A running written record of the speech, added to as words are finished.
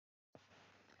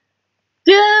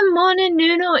Good morning,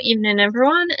 noon, or evening,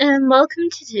 everyone, and welcome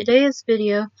to today's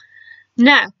video.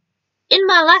 Now, in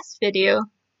my last video,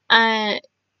 I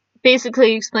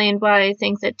basically explained why I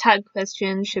think that tag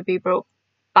questions should be brought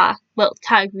back. Well,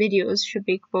 tag videos should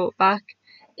be brought back,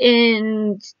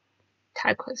 and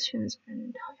tag questions are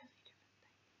entirely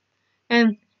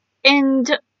different.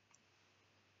 And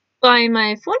by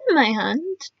my phone in my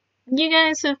hand, you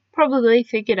guys have probably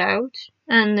figured out,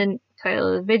 and the title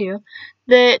of the video,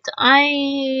 that I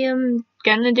am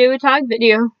gonna do a tag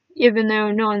video, even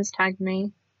though no one's tagged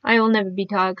me. I will never be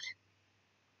tagged.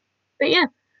 But yeah,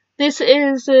 this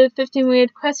is a 15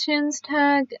 Weird Questions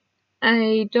tag.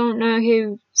 I don't know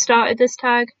who started this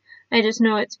tag, I just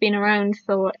know it's been around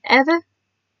forever,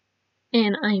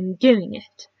 and I'm doing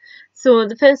it. So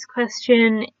the first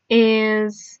question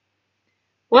is,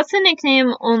 what's a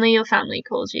nickname only your family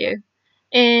calls you?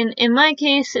 And in my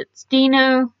case, it's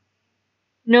Dino.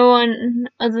 No one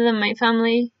other than my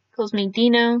family calls me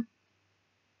Dino.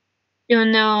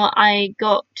 Even though I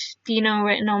got Dino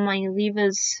written on my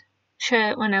Leavers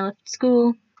shirt when I left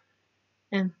school.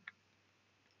 And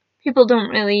people don't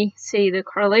really see the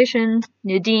correlation.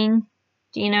 Nadine,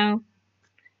 Dino.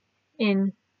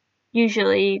 And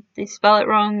usually they spell it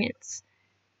wrong. It's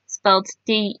spelled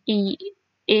D-E-A-N-O,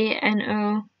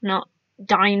 not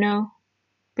Dino.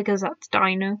 Because that's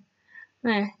Dino.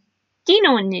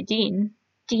 Dino and Nadine.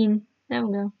 Dean. There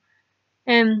we go.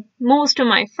 Most of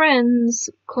my friends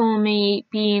call me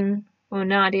Bean or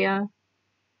Nadia.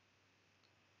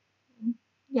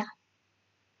 Yeah.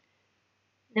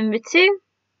 Number 2.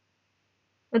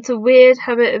 What's a weird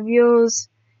habit of yours?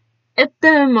 At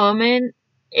the moment,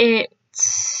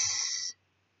 it's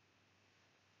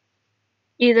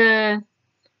either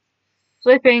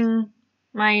flipping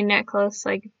my necklace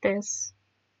like this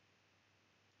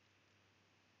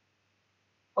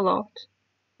a lot,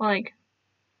 or like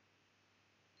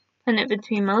putting it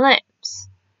between my lips,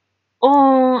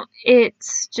 or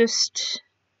it's just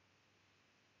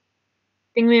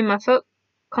fingering my foot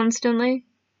constantly.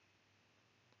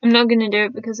 I'm not going to do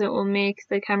it because it will make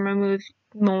the camera move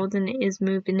more than it is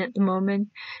moving at the moment.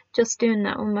 Just doing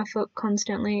that on my foot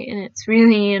constantly, and it's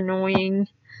really annoying,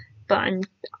 but I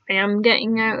am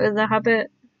getting out of the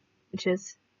habit, which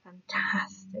is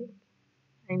fantastic,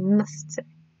 I must say.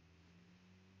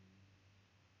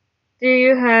 Do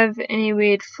you have any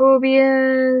weird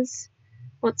phobias?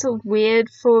 What's a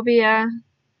weird phobia?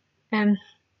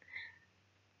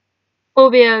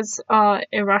 Phobias are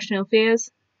irrational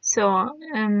fears, so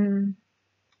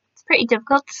it's pretty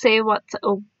difficult to say what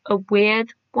a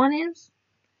weird one is.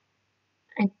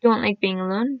 I don't like being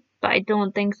alone, but I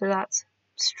don't think that that's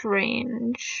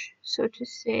strange, so to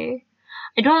say.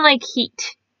 I don't like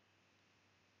heat.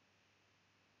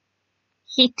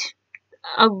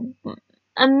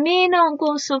 I may not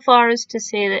go so far as to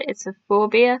say that it's a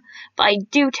phobia, but I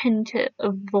do tend to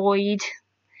avoid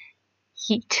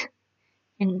heat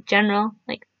in general,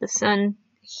 like the sun,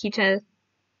 heater,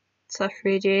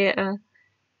 /radiator.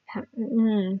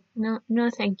 No,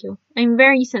 thank you. I'm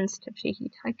very sensitive to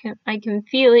heat. I can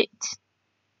feel it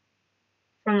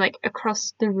from like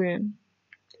across the room.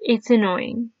 It's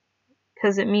annoying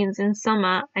because it means in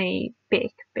summer I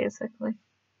bake basically.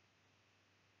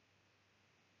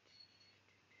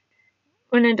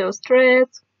 1, 2, 3,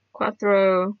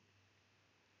 4.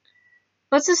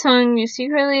 What's a song you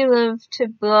secretly love to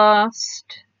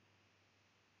blast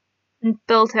and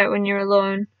belt out when you're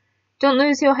alone? Don't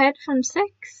Lose Your Head from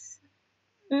 6?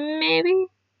 Maybe?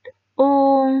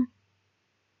 Or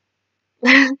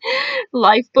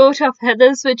Lifeboat off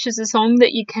Heathers, which is a song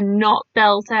that you cannot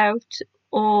belt out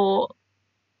or,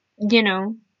 you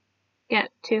know, get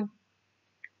to.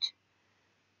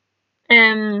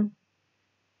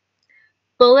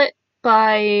 Bullet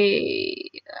by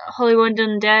Hollywood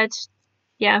Undead.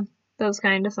 Yeah, those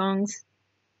kind of songs.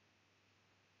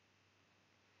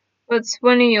 What's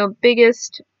one of your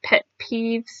biggest pet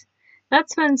peeves?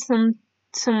 That's when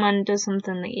someone does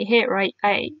something that you hate, right?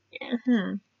 I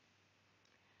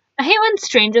hate when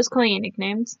strangers call you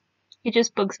nicknames. It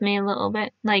just bugs me a little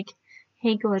bit. Like,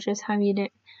 hey gorgeous, how you doing?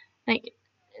 Like,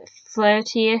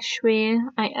 flirty-ish way.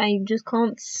 I just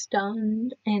can't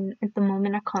stand, and at the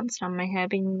moment I can't stand my hair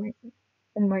being like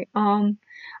on my arm.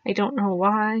 I don't know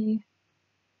why.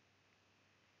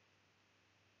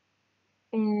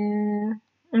 I'm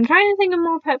trying to think of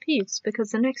more pet peeves because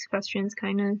the next question is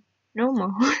kind of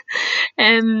normal.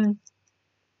 I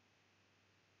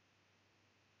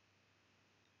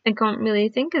can't really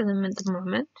think of them at the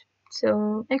moment.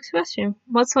 So, next question.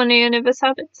 What's one of your nervous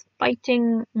habits?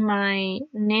 Biting my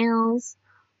nails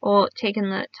or taking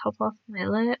the top off my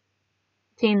lip,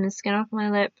 taking the skin off my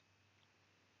lip.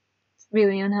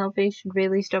 really unhealthy. Should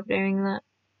really stop doing that.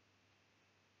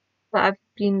 But I've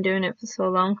been doing it for so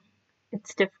long.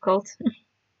 It's difficult.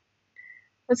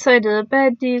 What side of the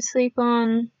bed do you sleep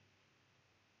on?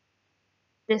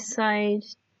 This side.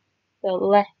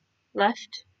 The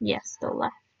left? Yes, the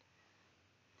left.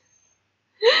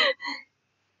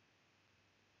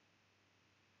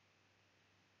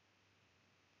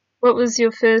 What was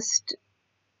your first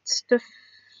stuffed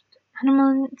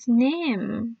animal's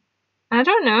name? I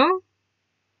don't know.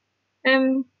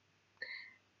 I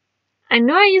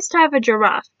know I used to have a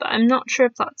giraffe, but I'm not sure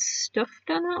if that's stuffed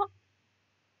or not.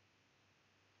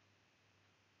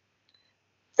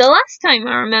 The last time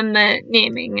I remember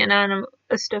naming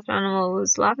a stuffed animal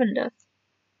was Lavender.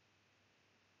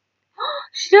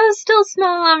 She does still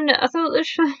smell lavender. I thought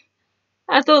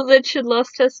that she'd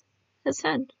lost her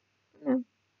scent. Yeah.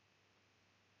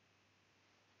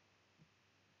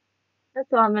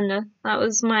 That's Lavender. That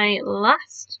was my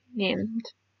last named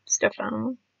stuffed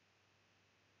animal.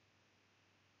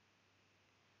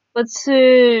 What's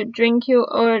the drink you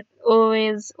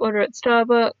always order at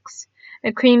Starbucks?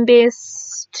 A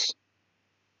cream-based,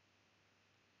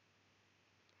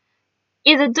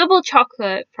 either double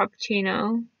chocolate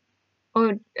frappuccino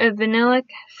or a vanilla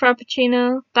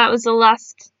frappuccino. That was the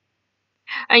last.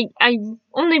 I've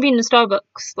only been to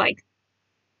Starbucks like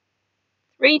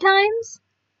 3 times,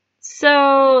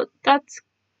 so that's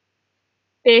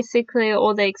basically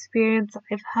all the experience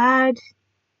I've had.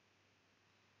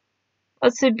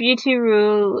 What's a beauty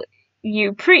rule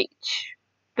you preach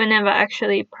but never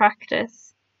actually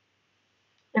practice?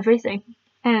 Everything.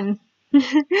 I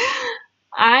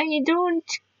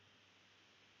don't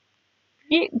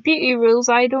beauty rules.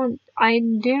 I do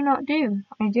not do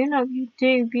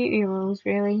beauty rules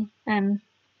really.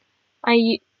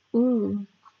 Ooh.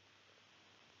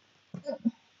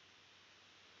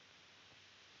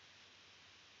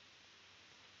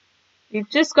 We've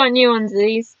just got new ones of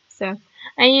these, so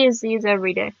I use these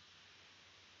every day.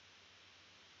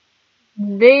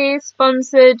 They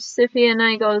sponsored Sophia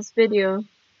Nigel's video,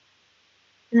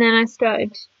 and then I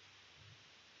started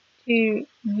to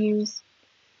use.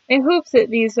 I hope that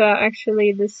these are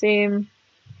actually the same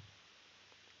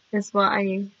as what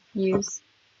I use,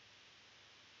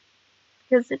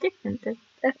 because they're different.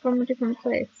 They're from a different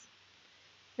place.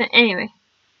 But anyway,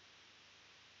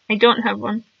 I don't have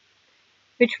one.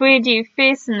 Which way do you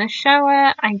face in the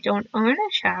shower? I don't own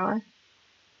a shower.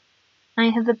 I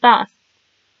have a bath,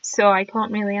 so I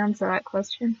can't really answer that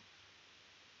question.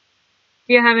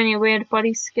 Do you have any weird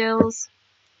body skills?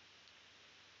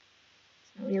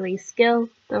 It's not really a skill,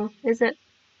 though, is it?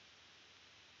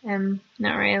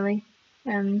 Not really.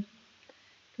 Can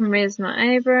raise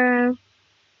my eyebrow.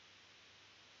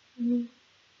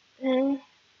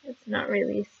 It's not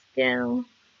really a skill.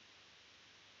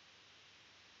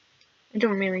 I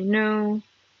don't really know.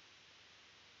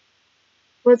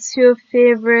 What's your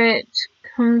favorite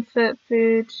comfort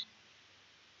food?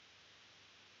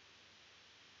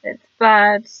 It's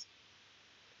bad.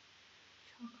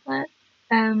 Chocolate.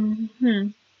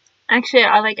 Actually,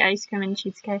 I like ice cream and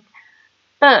cheesecake,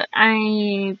 but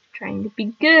I'm trying to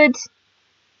be good.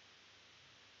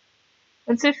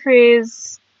 What's a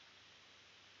phrase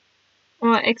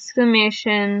or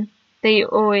exclamation that you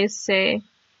always say?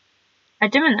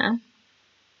 Adimina.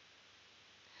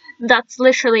 That's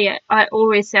literally it. I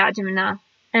always say Adimina.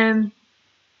 I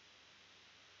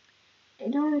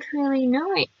don't really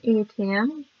know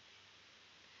ATM.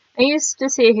 I used to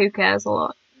say who cares a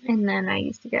lot, and then I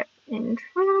used to get in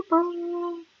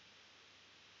trouble.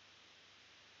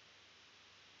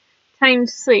 Time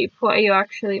to sleep. What are you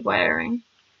actually wearing?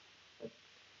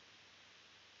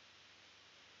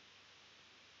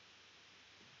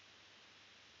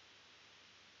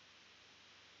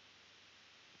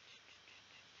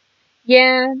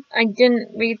 Yeah, I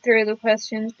didn't read through the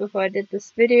questions before I did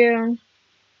this video.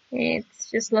 It's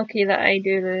just lucky that I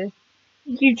do the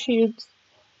YouTubes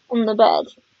on the bed.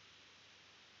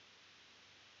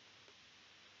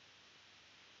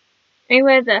 I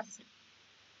wear this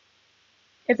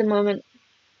at the moment.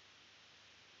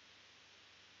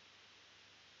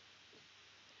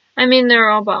 I mean, they're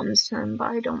all bottoms to them, but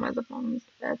I don't wear the bottoms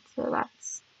to bed, so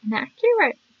that's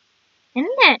inaccurate,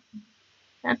 isn't it?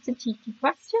 That's a cheeky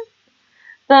question.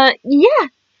 But yeah,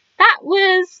 that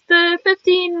was the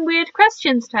 15 weird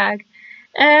questions tag.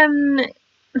 Momo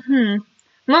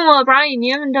O'Brien,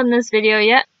 you haven't done this video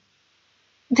yet.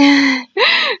 Tag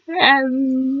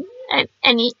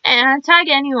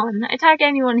anyone. I tag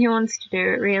anyone who wants to do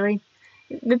it, really.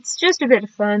 It's just a bit of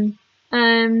fun.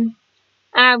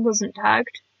 I wasn't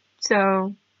tagged,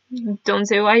 so don't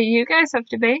say why you guys have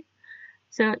to be.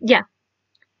 So yeah.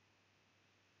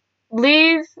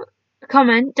 leave a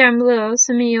comment down below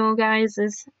some of your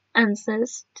guys'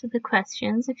 answers to the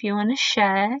questions if you want to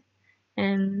share,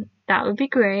 and that would be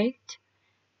great.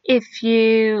 If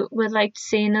you would like to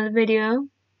see another video,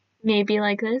 maybe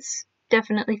like this,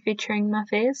 definitely featuring my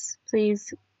face,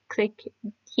 please click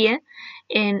here.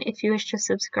 And if you wish to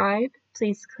subscribe,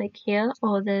 please click here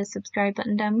or the subscribe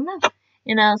button down below.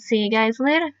 And I'll see you guys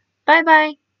later. Bye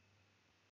bye.